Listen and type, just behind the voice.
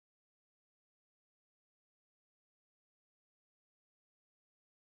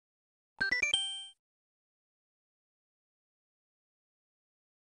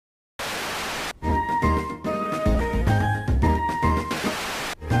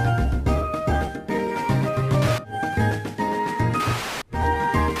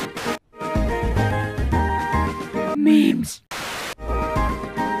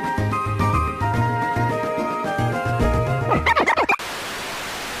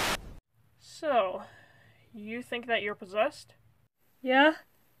You think that you're possessed? Yeah?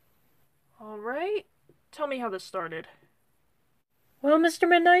 Alright. Tell me how this started. Well, Mr.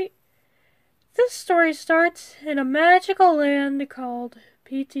 Midnight, this story starts in a magical land called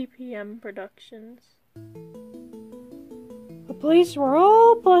PTPM Productions. A place where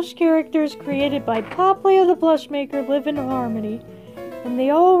all Plush characters created by Popplio the Plush Maker live in harmony, and they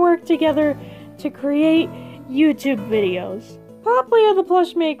all work together to create YouTube videos. Popplio the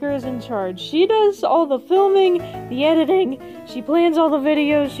Plush Maker is in charge. She does all the filming, the editing, she plans all the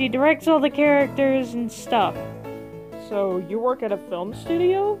videos, she directs all the characters and stuff. So, you work at a film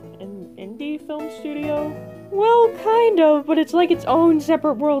studio? An indie film studio? Well, kind of, but it's like its own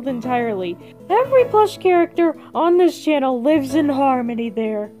separate world entirely. Every Plush character on this channel lives in harmony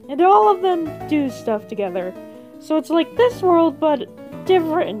there, and all of them do stuff together. So it's like this world, but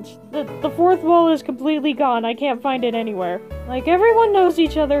different. The fourth wall is completely gone. I can't find it anywhere. Like, everyone knows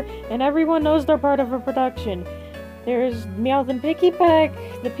each other, and everyone knows they're part of a production. There's Meowth and Picky Peck,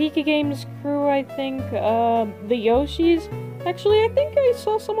 the Pika Games crew, I think, the Yoshis. Actually, I think I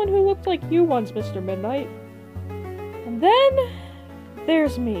saw someone who looked like you once, Mr. Midnight. And then,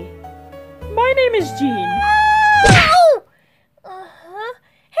 there's me. My name is Gene. Oh!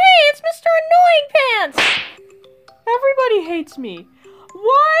 Hey, it's Mr. Annoying Pants! Everybody hates me.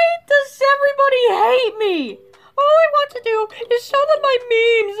 Why does everybody hate me? All I want to do is show them my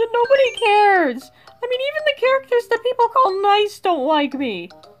memes and nobody cares. I mean, even the characters that people call nice don't like me.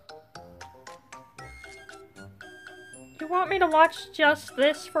 You want me to watch just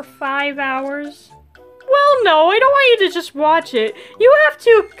this for 5 hours? Well, no, I don't want you to just watch it. You have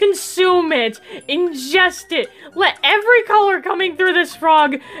to consume it, ingest it, let every color coming through this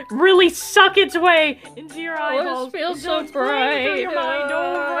frog really suck its way into your eyeballs. This feels so bright. Through your mind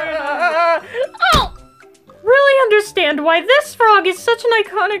over and over. Oh! Really understand why this frog is such an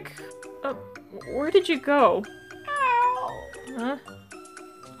iconic... where did you go? Ow. Huh?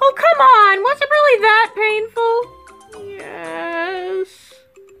 Oh, come on! Was it really that painful? Yes.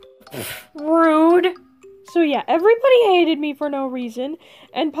 Rude. So yeah, everybody hated me for no reason,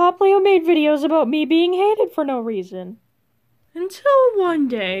 and Popplio made videos about me being hated for no reason. Until one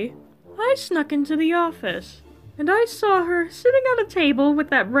day, I snuck into the office, and I saw her sitting at a table with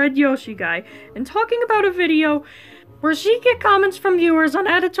that red Yoshi guy, and talking about a video where she'd get comments from viewers on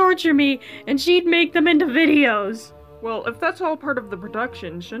how to torture me, and she'd make them into videos. Well, if that's all part of the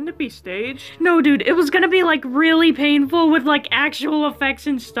production, shouldn't it be staged? No, dude, it was gonna be, like, really painful with, like, actual effects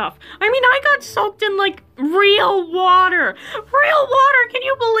and stuff. I mean, I got soaked in, like, real water! Real water, can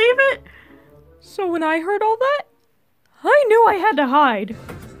you believe it? So when I heard all that, I knew I had to hide.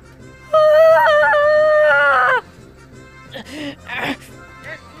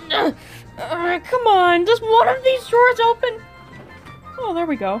 Come on, does one of these drawers open? Oh, there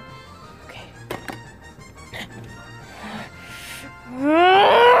we go.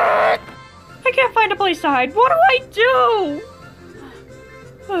 I can't find a place to hide. What do I do?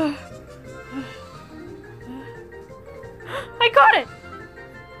 I got it!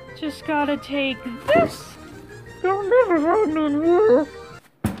 Just gotta take this.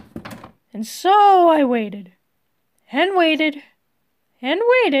 And so I waited. And waited. And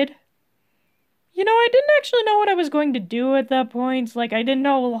waited. You know, I didn't actually know what I was going to do at that point. Like, I didn't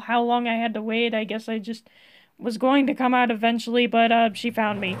know how long I had to wait. I guess I just was going to come out eventually, but, she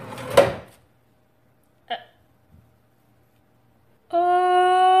found me.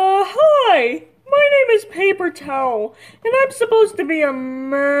 Hi! My name is Paper Towel, and I'm supposed to be a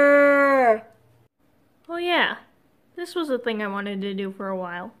meh. Oh yeah, this was a thing I wanted to do for a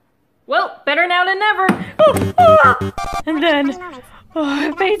while. Well, better now than never! Oh, ah! And then,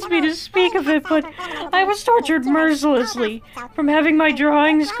 it pains me to speak of it, but I was tortured mercilessly. From having my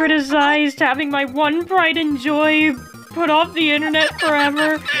drawings criticized, to having my one pride and joy put off the internet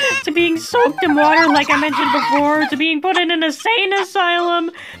forever, to being soaked in water like I mentioned before, to being put in an insane asylum,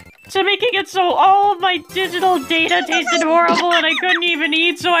 to making it so all of my digital data tasted horrible and I couldn't even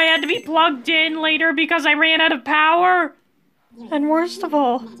eat, so I had to be plugged in later because I ran out of power. And worst of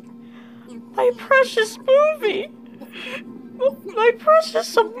all, my precious movie. My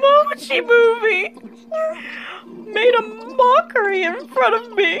precious emoji movie made a mockery in front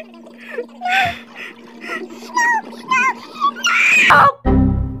of me.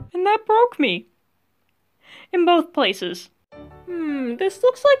 And that broke me. In both places. This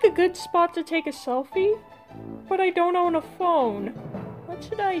looks like a good spot to take a selfie, but I don't own a phone. What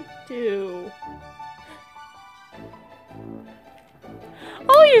should I do?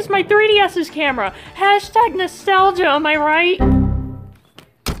 I'll use my 3DS's camera. Hashtag nostalgia, am I right?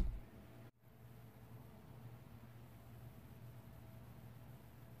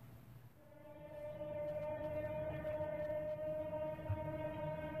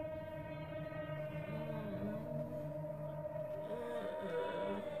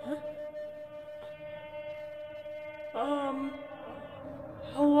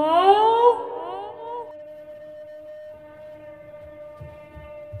 Hello?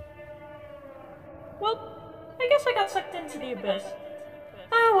 Well, I guess I got sucked into the abyss.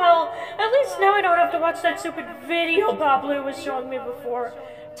 Oh well, at least now I don't have to watch that stupid video Popplio was showing me before.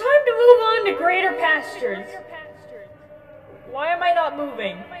 Time to move on to greater pastures. Why am I not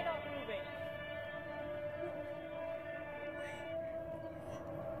moving?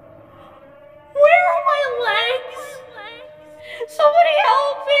 Where are my legs? Somebody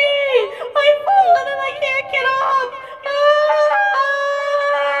help me! I've fallen and I can't get up!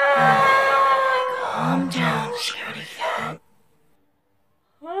 Calm down, scaredy cat.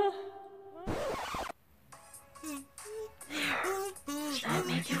 Does that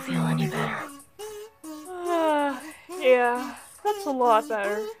make you feel any better? Yeah, that's a lot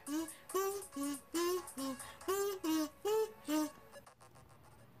better.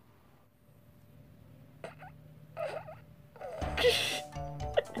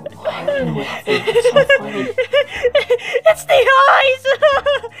 It's so funny. It's the eyes!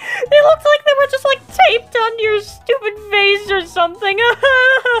 They looked like they were just like taped onto your stupid face or something.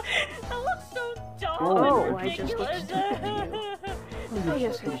 That looks so dumb Oh, and I just looked ridiculous. stupid to you. I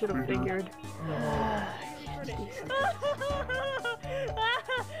guess I should have figured.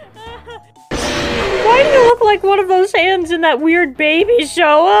 Why do you look like one of those hands in that weird baby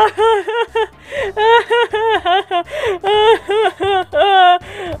show?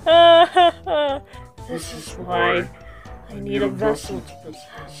 This is why I need a vessel to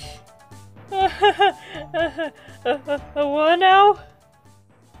possess. What now?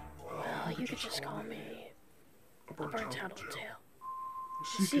 Well, you could just call me a burnt out old tail.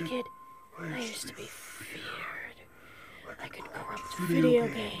 See, kid, I used to be feared. I could corrupt video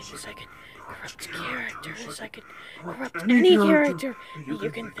games, I could corrupt characters, I could corrupt any character that you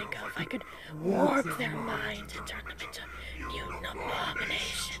can think of. I could warp their minds and turn them into mutant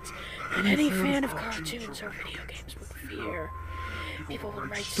abominations that any fan of cartoons or video games would fear. People would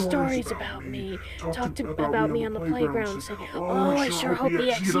write stories about me, talk about me on the playground, say, "Oh, I sure hope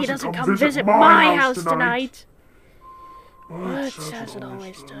EXE doesn't come visit my house tonight." But as it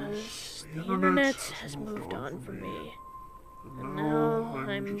always does, the internet has moved on from me. And now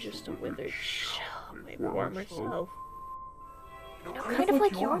I'm just a withered shell of my former self. You know, kind of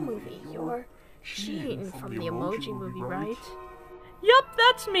like your movie. You're Gene from the Emoji Movie, right? Yup,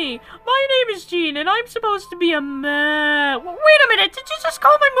 that's me. My name is Gene, and I'm supposed to be a meh. Wait a minute, did you just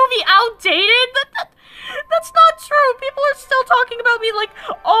call my movie outdated? That's not true. People are still talking about me, like,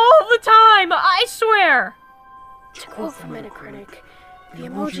 all the time. I swear. To quote from Metacritic, the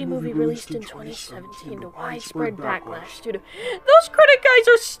Emoji Movie released in 2017 to widespread backlash due to... Those critic guys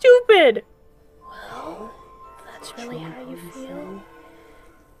are stupid. Well, if that's really how you feel,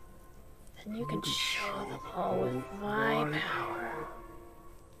 then you can show them all with my power.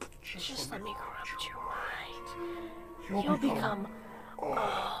 Just let me corrupt your mind. You'll become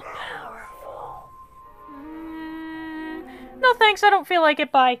all-powerful. No thanks, I don't feel like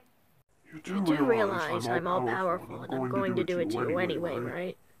it, bye. You do realize I'm all-powerful, and I'm going to do it to you anyway,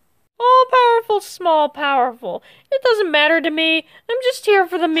 right? All powerful, small powerful. It doesn't matter to me. I'm just here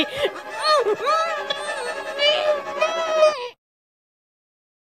for the me.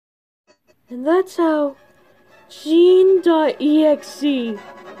 And that's how Gene.Exe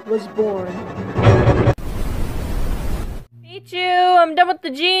was born. Pichu, I'm done with the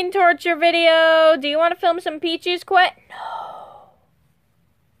Gene torture video. Do you want to film some Pichu's quit? No.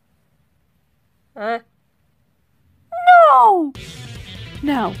 Huh? No!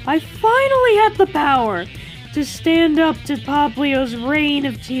 Now, I finally had the power to stand up to Popplio's reign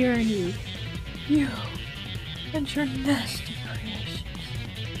of tyranny. You and your nasty creations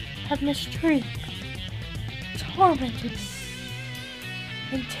have mistreated me, tormented me,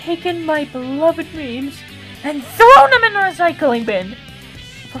 and taken my beloved memes and thrown them in the recycling bin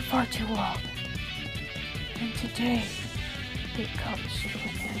for far too long. And today, it comes to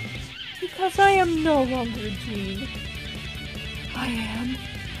an end. Because I am no longer Gene. I am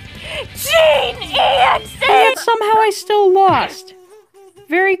Gene.Exe! Yet somehow I still lost.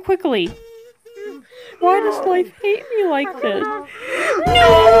 Very quickly. Why does life hate me like this? No!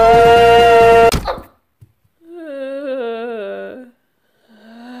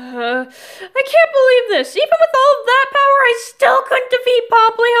 I can't believe this. Even with all of that power, I still couldn't defeat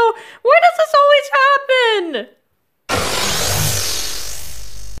Popplio. Why does this always happen?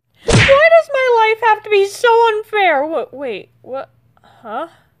 Why does my life have to be so unfair? Wait, what? Huh?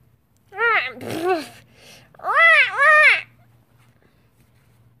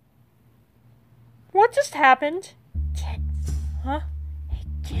 What just happened? Kid. Huh? Hey,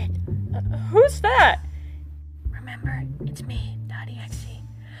 kid. Who's that? Remember, it's me, .exe.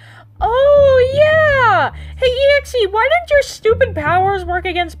 Hey, EXE, why didn't your stupid powers work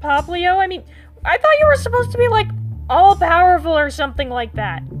against Popplio? I mean, I thought you were supposed to be, like, all-powerful or something like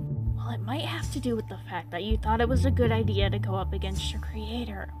that. Well, it might have to do with the fact that you thought it was a good idea to go up against your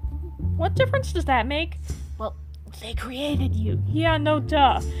creator. What difference does that make? Well, they created you. Yeah, no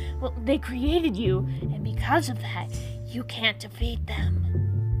duh. Well, they created you, and because of that, you can't defeat them.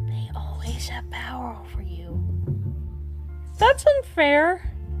 They always have power over you. That's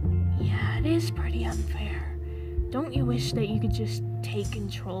unfair. Yeah, it is pretty unfair. Don't you wish that you could just take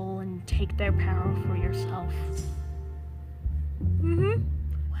control and take their power for yourself? Mm-hmm.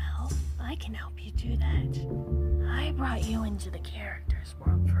 Well, I can help you do that. I brought you into the character's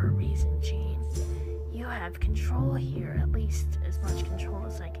world for a reason, Gene. You have control here, at least as much control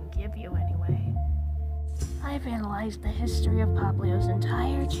as I can give you anyway. I've analyzed the history of Popplio's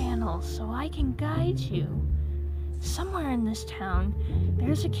entire channel, so I can guide you. Somewhere in this town,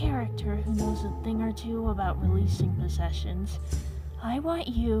 there's a character who knows a thing or two about releasing possessions. I want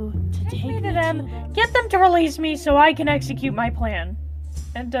you to take me to them. Get them to release me so I can execute my plan.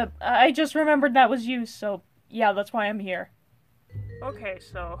 And, I just remembered that was you, so yeah, that's why I'm here. Okay,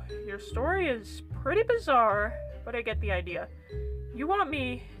 so your story is pretty bizarre, but I get the idea. You want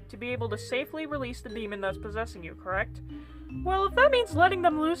me to be able to safely release the demon that's possessing you, correct? Well, if that means letting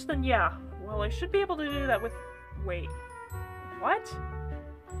them loose, then yeah. Well, I should be able to do that with... Wait. What?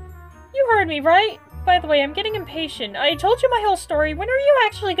 You heard me, right? By the way, I'm getting impatient. I told you my whole story. When are you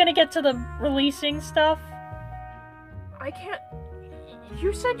actually gonna get to the releasing stuff? I can't...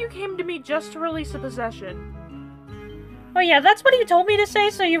 You said you came to me just to release a possession. Oh yeah, that's what he told me to say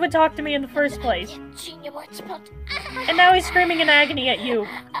so you would talk to me in the first place. And now he's screaming in agony at you.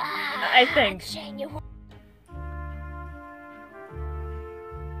 I think.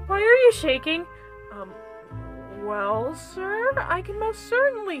 Why are you shaking? Well, sir, I can most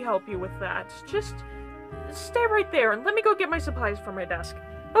certainly help you with that. Just stay right there and let me go get my supplies from my desk.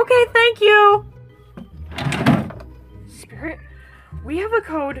 Okay, thank you! Spirit, we have a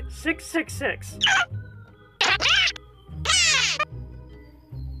code 666.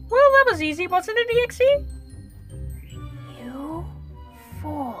 Well, that was easy, wasn't it, EXE? You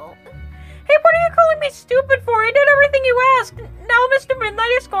fool. Hey, what are you calling me stupid for? I did everything you asked. Now Mr.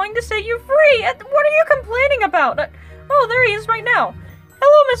 Midnight is going to set you free. What are you complaining about? Oh, there he is right now.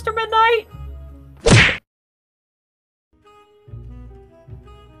 Hello, Mr. Midnight.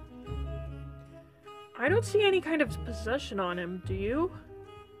 I don't see any kind of possession on him, do you?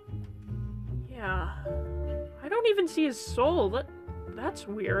 Yeah. I don't even see his soul. That's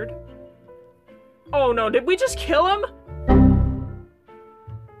weird. Oh no, did we just kill him?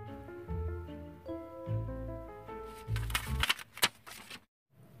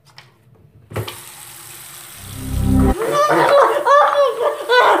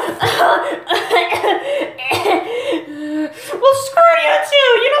 Well, screw you too!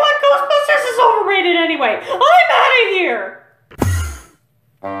 You know what? Ghostbusters is overrated anyway! I'm out of here!